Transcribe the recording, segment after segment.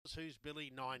$10. Who's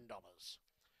Billy? $9.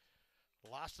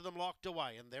 Last of them locked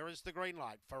away, and there is the green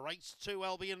light for race 2,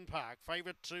 Albion Park.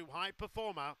 Favourite 2, High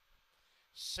Performer.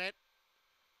 Set.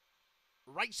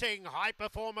 Racing, High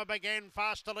Performer began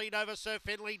fast to lead over Sir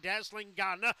Finley, Dazzling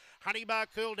Gun. Honeybar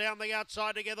Cool down the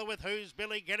outside together with Who's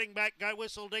Billy. Getting back, Go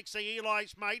Whistle Dixie,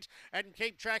 Eli's Mate, and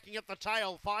keep tracking at the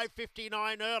tail.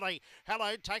 5:59 early.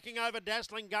 Hello, taking over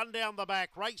Dazzling Gun down the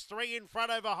back. Race 3 in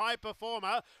front over High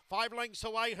Performer. 5 lengths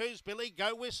away, Who's Billy,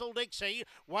 Go Whistle Dixie.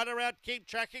 Water out, keep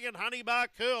tracking, and Honeybar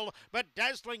Cool. But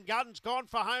Dazzling Gun's gone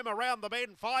for home around the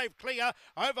bend. 5 clear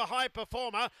over High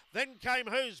Performer. Then came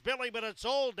Who's Billy, but it's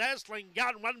all Dazzling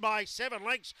Gun, won by 7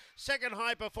 lengths. Second,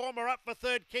 High Performer up for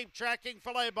third, keep tracking,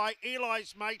 followed by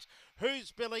Eli's Mate,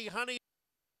 Who's Billy, Honey.